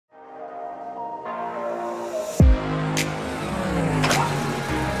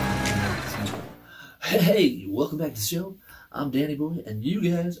Hey, welcome back to the show. I'm Dannyboy, and you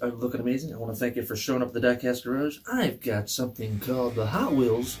guys are looking amazing. I want to thank you for showing up at the Diecast Garage. I've got something called the Hot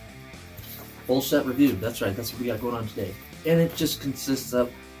Wheels full set review. That's right, that's what we got going on today. And it just consists of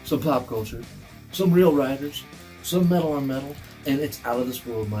some pop culture, some real riders, some metal on metal, and it's out of this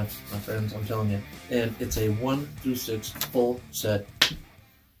world, my friends, I'm telling you. And it's a 1 through 6 full set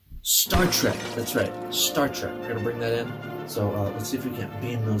Star Trek. That's right, Star Trek. We're going to bring that in. So let's see if we can't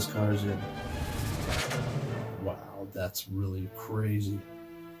beam those cars in. Wow, that's really crazy.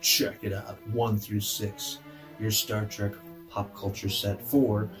 Check it out. 1 through 6. Your Star Trek pop culture set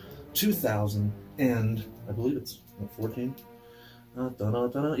for 2000 and I believe it's what, 14?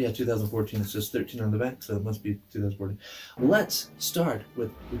 Yeah, 2014. It says 13 on the back, so it must be 2014. Let's start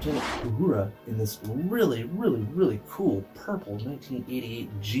with Lieutenant Uhura in this really, really, really cool purple 1988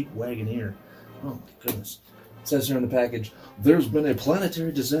 Jeep Wagoneer. Oh my goodness. It says here on the package, there's been a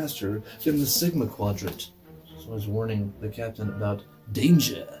planetary disaster in the Sigma Quadrant. So I was warning the captain about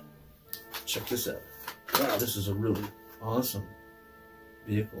danger. Check this out. Wow, this is a really awesome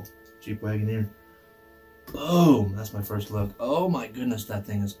vehicle. Jeep Wagoneer. Boom! That's my first look. Oh my goodness, that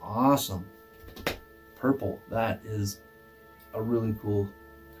thing is awesome. Purple. That is a really cool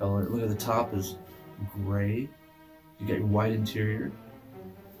color. Look at the top is gray. You got your white interior.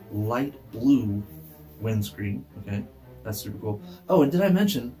 Light blue windscreen. Okay, that's super cool. Oh, and did I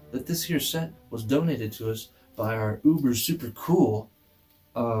mention that this here set was donated to us by our uber super cool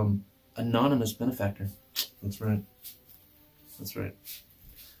anonymous benefactor. That's right. That's right.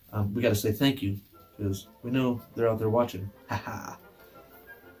 We got to say thank you because we know they're out there watching. Haha.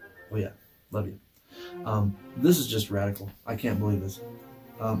 Oh yeah, love you. This is just radical. I can't believe this.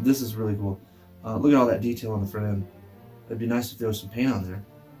 This is really cool. Look at all that detail on the front end. It'd be nice if there was some paint on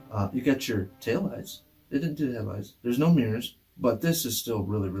there. You got your taillights. They didn't do the headlights. There's no mirrors, but this is still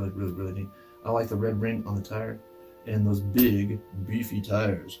really, really, really, really neat. I like the red ring on the tire and those big, beefy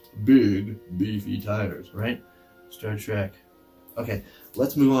tires. Big, beefy tires, right? Star Trek. Okay,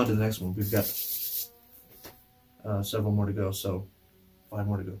 let's move on to the next one. We've got several more to go, so 5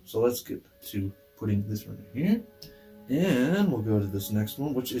 more to go. So let's get to putting this one here. And we'll go to this next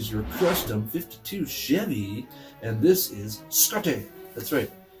one, which is your custom 52 Chevy. And this is Scotty. That's right.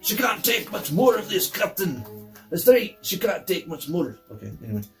 She can't take much more of this, Captain. That's right. She can't take much more. Okay,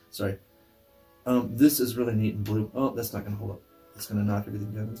 anyway, sorry. This is really neat and blue. Oh, that's not going to hold up. It's going to knock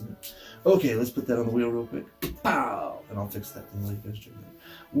everything down, isn't it? Okay, let's put that on the wheel real quick. Pow! And I'll fix that thing like this.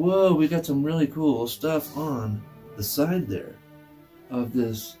 Whoa, we got some really cool stuff on the side there of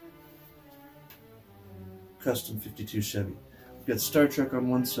this custom 52 Chevy. We've got Star Trek on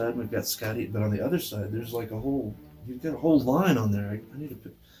one side, we've got Scotty, but on the other side, there's like a whole, you've got a whole line on there. I need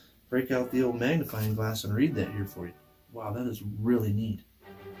to break out the old magnifying glass and read that here for you. Wow, that is really neat.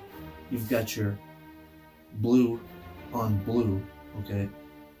 You've got your blue on blue, okay?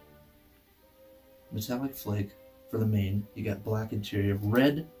 Metallic flake for the main. You got black interior,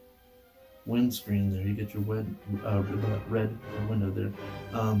 red windscreen there. You get your red window there.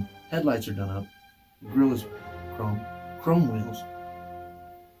 Headlights are done up. Grille is chrome wheels.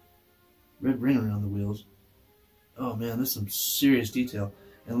 Red ring around the wheels. Oh man, there's some serious detail.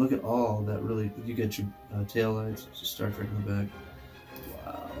 And look at all that really, you get your tail lights, Star Trek in the back.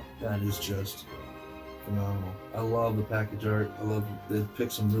 Wow, that is just phenomenal. I love the package art. I love, they've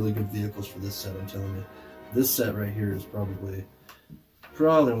picked some really good vehicles for this set, I'm telling you. This set right here is probably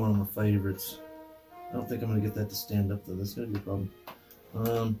one of my favorites. I don't think I'm going to get that to stand up though. That's going to be a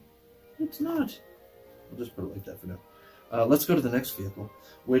problem. It's not. We'll just put it like that for now. Let's go to the next vehicle,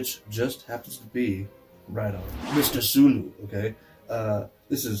 which just happens to be right on Mr. Sulu, okay?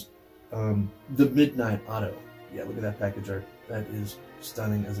 This is the Midnight Auto. Yeah, look at that package art. That is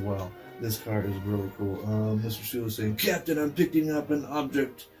stunning as well. This car is really cool. Mr. Sulu saying, Captain, I'm picking up an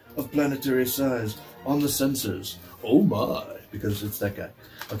object of planetary size on the sensors. Oh my, because it's that guy.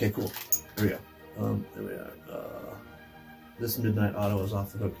 Okay, cool. Here we go. There we are. This Midnight Auto is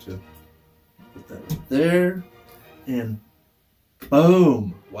off the hook too. Put that right there. And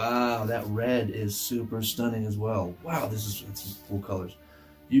boom! Wow, that red is super stunning as well. Wow, it's some cool colors.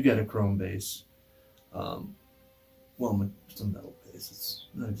 You got a chrome base. Well, it's a metal base. It's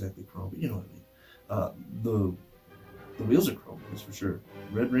not exactly chrome, but you know what I mean. The wheels are chrome, that's for sure.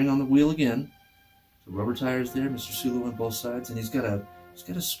 Red ring on the wheel again. So rubber tires there. Mr. Sulu on both sides, and he's got a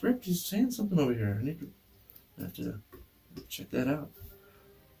script. He's saying something over here. I have to check that out.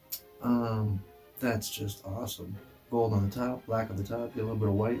 That's just awesome. Gold on the top, black on the top, get a little bit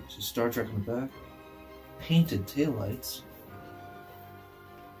of white. So Star Trek on the back. Painted taillights.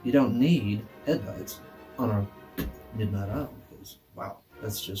 You don't need headlights on our Midnight Auto because, wow,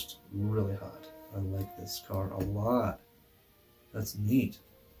 that's just really hot. I like this car a lot. That's neat.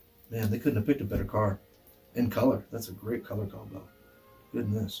 Man, they couldn't have picked a better car. In color. That's a great color combo.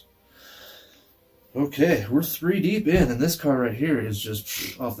 Goodness. Okay, we're 3 deep in, and this car right here is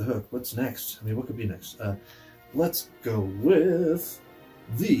just off the hook. What's next? I mean, what could be next? Let's go with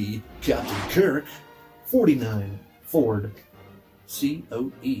the Captain Kirk 49 Ford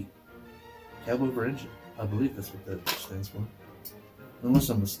COE. Cab over engine. I believe that's what that stands for. Unless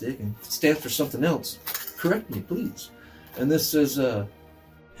I'm mistaken. If it stands for something else, correct me, please. And this says,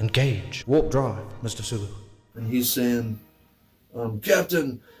 engage. Warp drive, Mr. Sulu. And he's saying,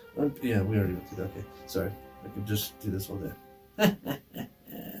 Captain... yeah, we already went through that. Okay, sorry. I could just do this all day.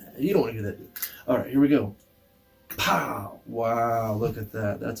 You don't want to do that, dude. All right, here we go. Pow! Wow, look at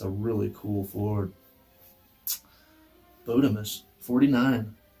that. That's a really cool Ford. Bodemus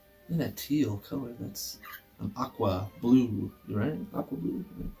 49. Look at that teal color. That's an aqua blue, right? Aqua blue.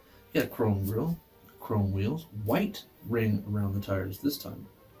 Right? You got a chrome grille, chrome wheels, white ring around the tires this time.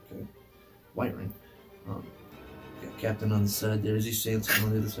 Okay, white ring. Got Captain on the side there. Is he saying something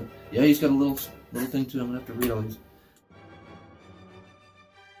on the other side? Yeah, he's got a little thing too. I'm gonna have to read all these.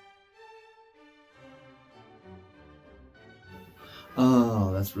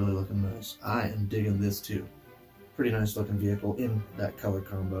 Oh, that's really looking nice. I am digging this too. Pretty nice looking vehicle in that color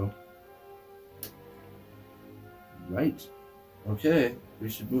combo. Right. Okay, we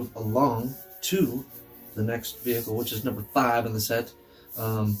should move along to the next vehicle, which is number 5 in the set.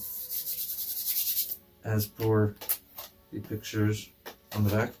 As for the pictures on the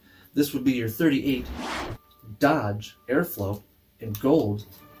back, this would be your 38 Dodge Airflow in gold,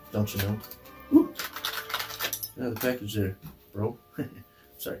 don't you know? Woo. Yeah, the package there, bro.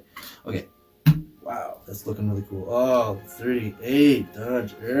 Sorry. Okay. Wow, that's looking really cool. Oh, 38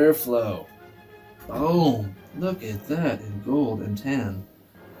 Dodge Airflow. Boom. Look at that in gold and tan.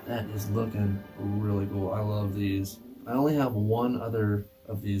 That is looking really cool. I love these. I only have one other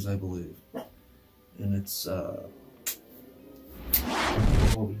of these, I believe. And it's over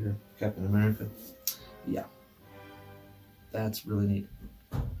here, Captain America. Yeah, that's really neat.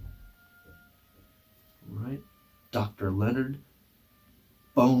 Right, Dr. Leonard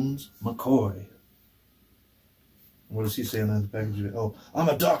Bones McCoy. What does he say on the package? Oh, I'm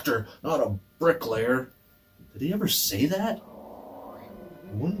a doctor, not a bricklayer. Did he ever say that?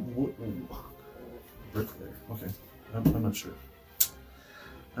 What? Bricklayer. Okay, I'm not sure.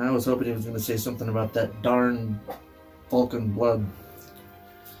 I was hoping he was going to say something about that darn Vulcan blood.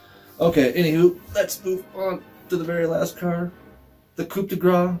 Okay, anywho, let's move on to the very last car. The Coupe de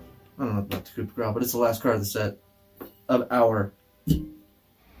Gras. I don't know about the Coupe de Gras, but it's the last car of the set. Of our...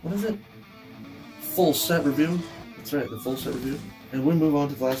 What is it? Full set review. That's right, the full set review. And we move on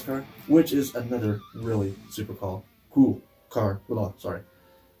to the last car, which is another really super cool car. Sorry.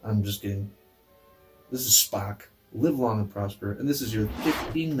 I'm just kidding. This is Spock. Live long and prosper. And this is your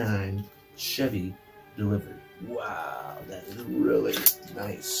 59 Chevy Delivery. Wow, that is really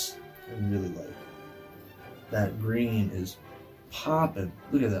nice. I really like it. That green is popping.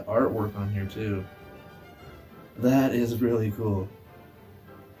 Look at that artwork on here too. That is really cool.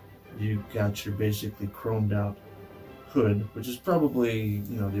 You got your basically chromed out hood, which is probably,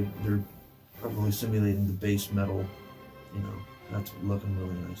 you know, they're probably simulating the base metal. You know, that's looking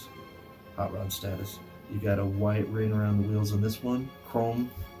really nice. Hot rod status. You got a white ring around the wheels on this one,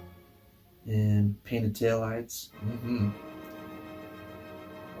 chrome, and painted taillights.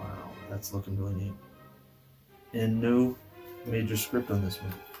 Wow, that's looking really neat. And no major script on this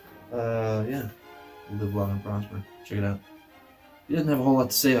one. Yeah, live long and prosper. Check it out. He doesn't have a whole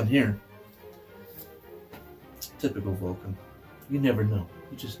lot to say on here. Typical Vulcan. You never know.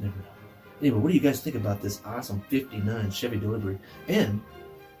 You just never know. Anyway, what do you guys think about this awesome 59 Chevy Delivery and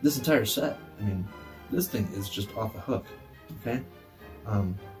this entire set? I mean, this thing is just off the hook, okay?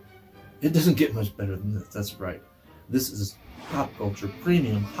 It doesn't get much better than this, that's right. This is Pop Culture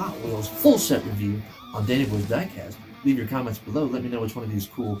Premium Hot Wheels full set review on Dannyboy's Diecast. Leave your comments below, let me know which one of these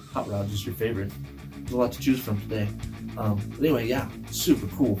cool hot rods is your favorite. There's a lot to choose from today. But anyway, yeah, super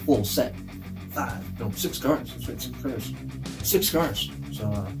cool full set. 6 cars, that's right, 6 cars. 6 cars.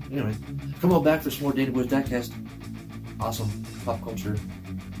 So anyway, come on back for some more Dannyboy's Diecast. Awesome pop culture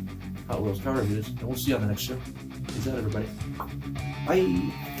Hot Wheels car reviews, and we'll see you on the next show. Peace out, everybody.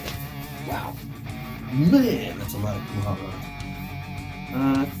 Bye. Wow. Man, that's a lot of cool hot rods.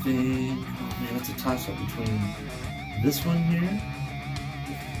 I think, oh man, that's a toss-up between this one here,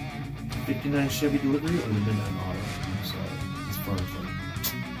 59 Chevy Delivery, or the Midnight Model. So, as far as like,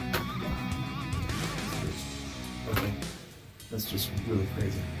 okay, that's just really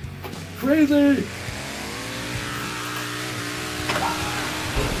crazy. Crazy!